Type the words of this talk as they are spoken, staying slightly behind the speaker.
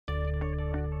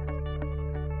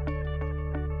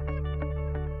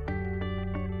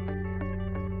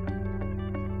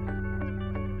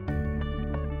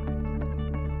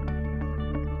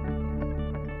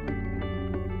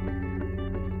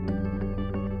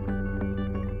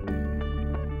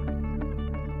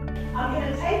I'm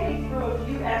going to take you through a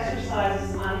few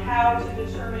exercises on how to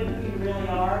determine who you really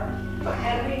are.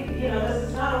 And this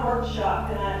is not a workshop,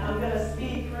 and I'm going to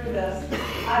speed through this.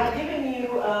 I've given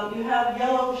you, you have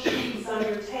yellow sheets on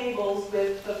your tables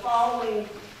with the following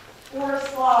 4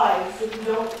 slides. If you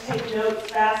don't take notes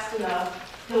fast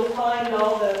enough, you'll find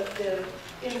all the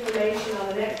information on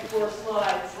the next 4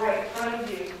 slides right in front of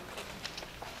you.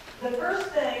 The first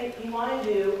thing you want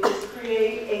to do is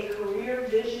create a career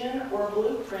vision or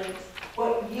blueprint,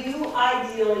 what you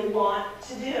ideally want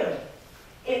to do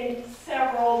in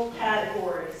several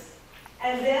categories.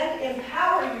 And then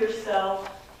empower yourself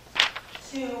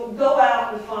to go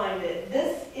out and find it.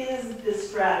 This is the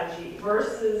strategy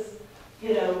versus,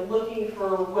 looking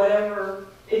for whatever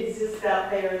exists out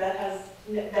there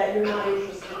that you're not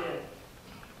interested in.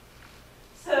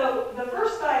 So the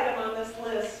first item on this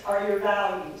list are your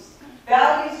values.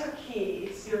 Values are key.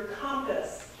 It's your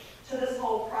compass to this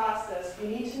whole process. You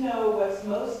need to know what's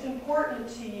most important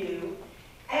to you.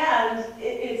 And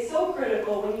it's so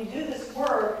critical when you do this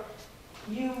work,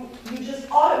 you just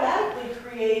automatically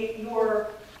create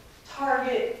your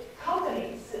target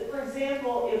companies. For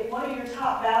example, if one of your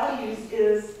top values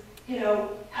is,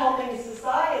 helping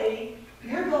society,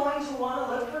 you're going to want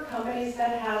to look for companies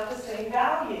that have the same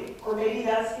value, or maybe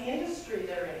that's the industry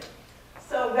they're in.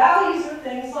 So values are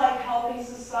things like helping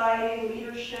society,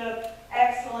 leadership,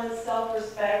 excellence,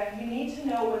 self-respect. You need to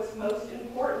know what's most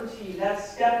important to you.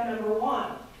 That's step number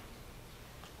 1.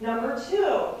 Number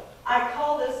 2, I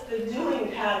call this the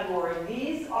doing category.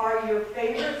 These are your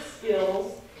favorite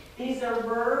skills. These are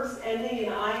verbs ending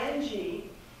in ing.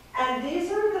 And these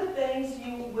are the things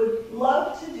you would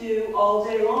love to do all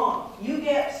day long. You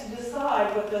get to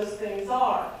decide what those things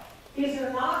are. These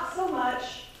are not so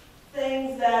much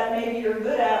things that maybe you're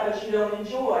good at but you don't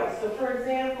enjoy. So for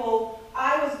example,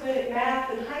 I was good at math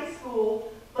in high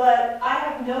school, but I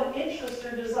have no interest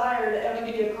or desire to ever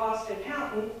be a cost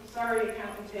accountant, sorry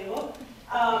accountant table,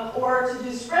 or to do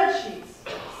spreadsheets.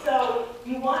 So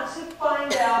you want to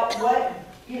find out what,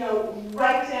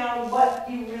 write down what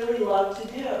you really love to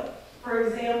do. For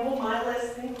example, my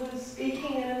list includes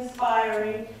speaking and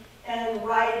inspiring, and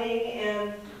writing,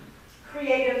 and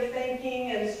creative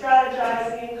thinking, and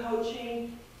strategizing and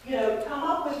coaching. Come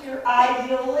up with your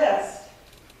ideal list.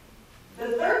 The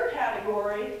third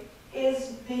category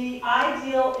is the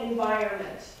ideal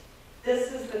environment.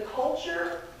 This is the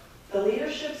culture, the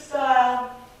leadership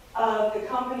style of the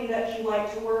company that you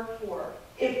like to work for.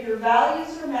 If your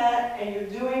values are met and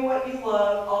you're doing what you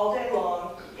love all day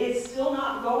long, it's still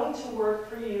not going to work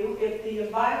for you if the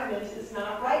environment is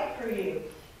not right for you.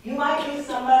 You might be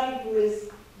somebody who is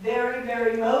very,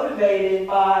 very motivated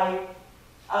by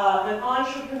an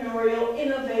entrepreneurial,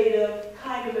 innovative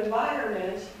kind of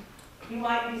environment. You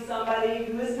might be somebody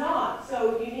who is not.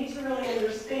 So you need to really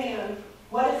understand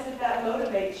what is it that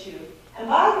motivates you. And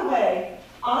by the way,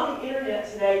 on the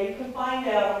internet today, you can find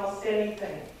out almost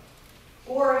anything.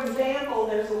 For example,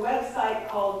 there's a website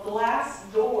called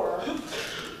Glassdoor,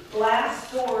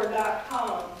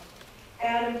 glassdoor.com,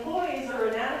 and employees are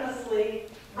anonymously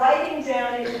writing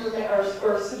down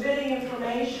or submitting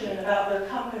information about their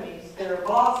companies, their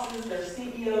bosses, their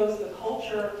CEOs, the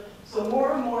culture. So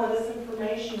more and more of this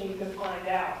information you can find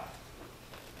out.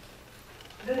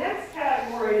 The next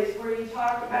category is where you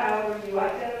talk about or you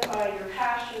identify your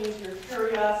passions, your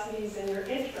curiosities, and your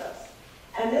interests.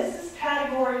 And this is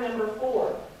category number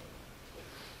 4.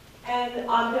 And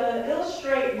I'm going to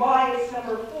illustrate why it's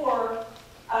number 4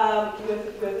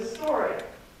 with a story.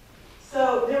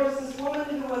 So there was this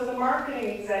woman who was a marketing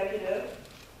executive,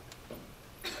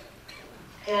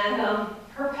 and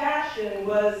her passion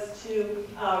was to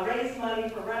raise money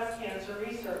for breast cancer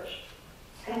research.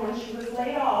 And when she was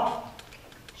laid off,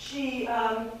 she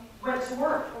went to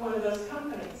work for one of those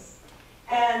companies.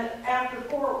 And after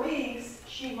 4 weeks,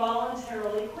 she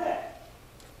voluntarily quit.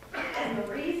 And the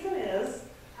reason is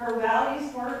her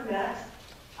values weren't met.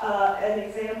 An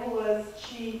example was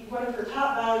one of her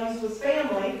top values was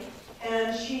family,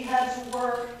 and she had to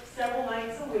work several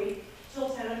nights a week till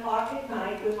 10 o'clock at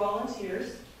night with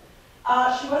volunteers.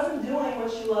 She wasn't doing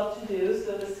what she loved to do,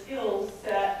 so the skill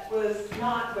set was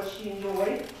not what she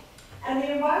enjoyed. And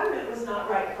the environment was not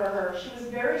right for her. She was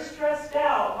very stressed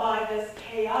out by this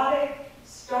chaotic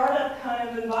startup kind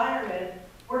of environment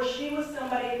where she was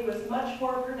somebody who was much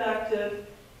more productive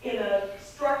in a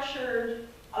structured,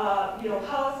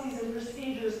 policies and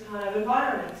procedures kind of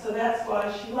environment. So that's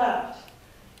why she left.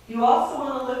 You also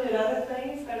want to look at other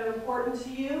things that are important to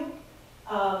you.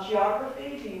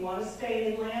 Geography, do you want to stay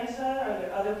in Atlanta? Are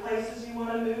there other places you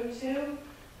want to move to?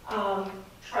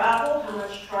 Travel, how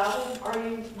much travel are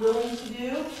you willing to do?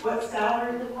 What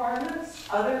salary requirements?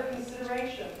 Other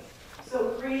considerations.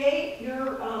 So create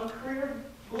your career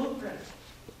blueprint.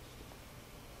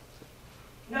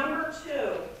 Number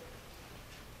 2.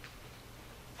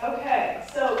 Okay,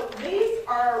 so these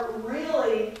are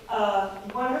really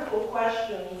wonderful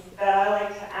questions that I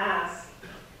like to ask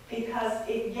because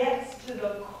it gets to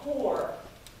the core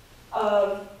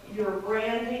of your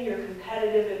branding, your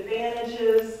competitive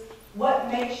advantages,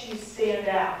 what makes you stand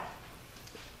out.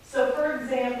 So for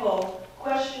example,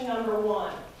 question number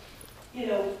 1.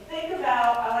 Think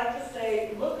about, I like to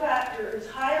say, look at your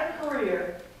entire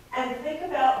career and think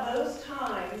about those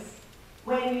times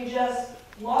when you just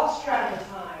lost track of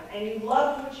time and you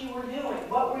loved what you were doing.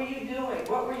 What were you doing?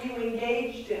 What were you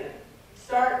engaged in?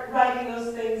 Start writing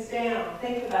those things down.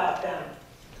 Think about them.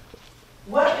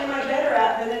 What am I better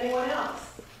at than anyone else?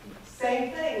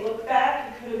 Same thing. Look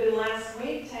back. It could have been last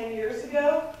week, 10 years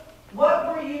ago. What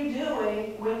were you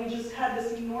doing when you just had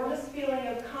this enormous feeling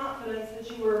of confidence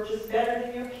that you were just better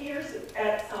than your peers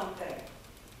at something?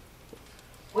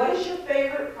 What is your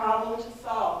favorite problem to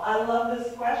solve? I love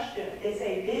this question. It's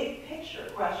a big picture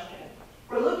question.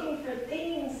 We're looking for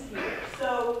themes here.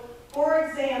 So, for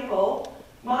example,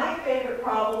 my favorite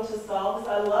problem to solve is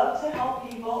I love to help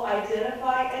people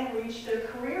identify and reach their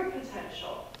career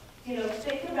potential.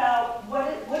 Think about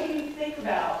what do you think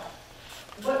about?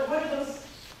 What are those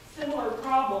similar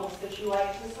problems that you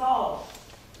like to solve?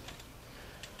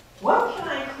 What can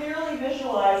I clearly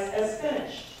visualize as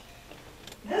finished?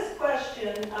 This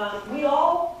question, we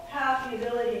all have the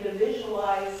ability to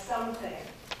visualize something.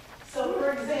 So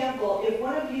for example, if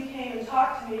one of you came and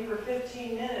talked to me for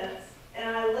 15 minutes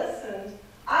and I listened,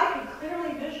 I could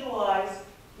clearly visualize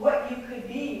what you could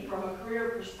be from a career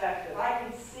perspective. I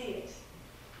could see it.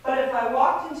 But if I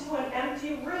walked into an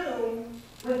empty room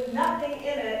with nothing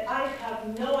in it, I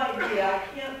have no idea.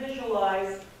 I can't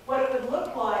visualize what it would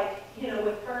look like,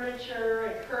 with furniture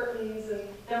and curtains, and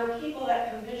there are people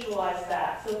that can visualize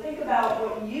that. So think about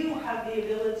what you have the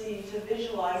ability to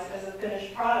visualize as a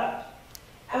finished product.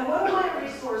 And what am I a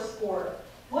resource for?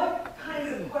 What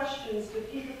kinds of questions do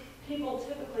people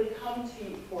typically come to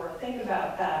you for? Think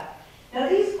about that. Now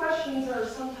these questions are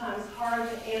sometimes hard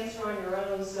to answer on your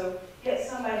own, so get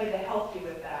somebody to help you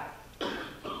with that.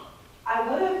 I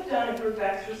would have done a group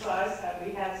exercise had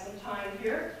we had some time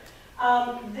here.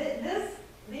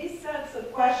 These sets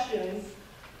of questions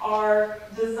are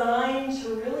designed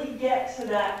to really get to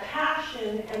that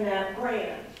passion and that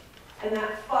brand and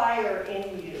that fire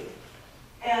in you.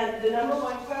 And the number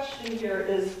 1 question here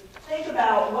is think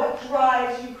about what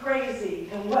drives you crazy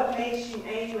and what makes you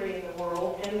angry in the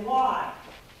world and why.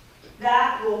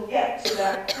 That will get to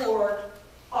that core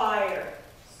fire.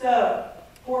 So,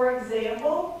 for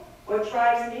example, what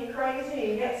drives me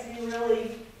crazy and gets me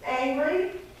really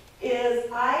angry is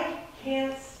I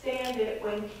can't stand it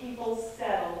when people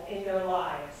settle in their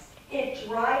lives. It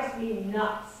drives me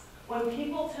nuts. When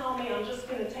people tell me I'm just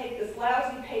going to take this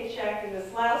lousy paycheck and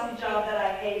this lousy job that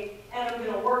I hate and I'm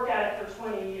going to work at it for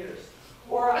 20 years.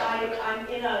 Or I'm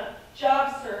in a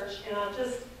job search and I'm going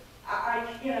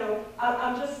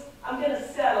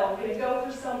to settle. I'm going to go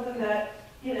for something that,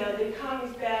 the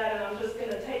economy's bad and I'm just going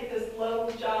to take this low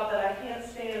job that I can't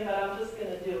stand, but I'm just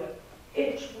going to do it.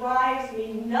 It drives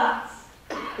me nuts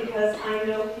because I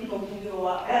know people can do a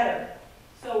lot better.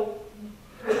 So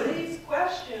for these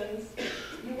questions,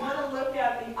 you want to look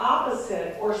at the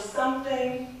opposite or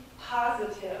something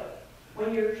positive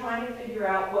when you're trying to figure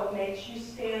out what makes you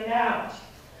stand out.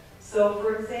 So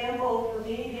for example, for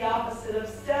me, the opposite of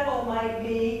settle might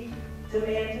be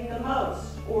demanding the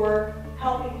most or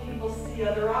helping people see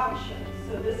other options.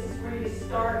 So this is where you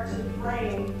start to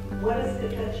frame what is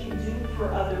it that you do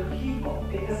for other people,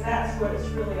 because that's what it's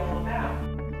really all about.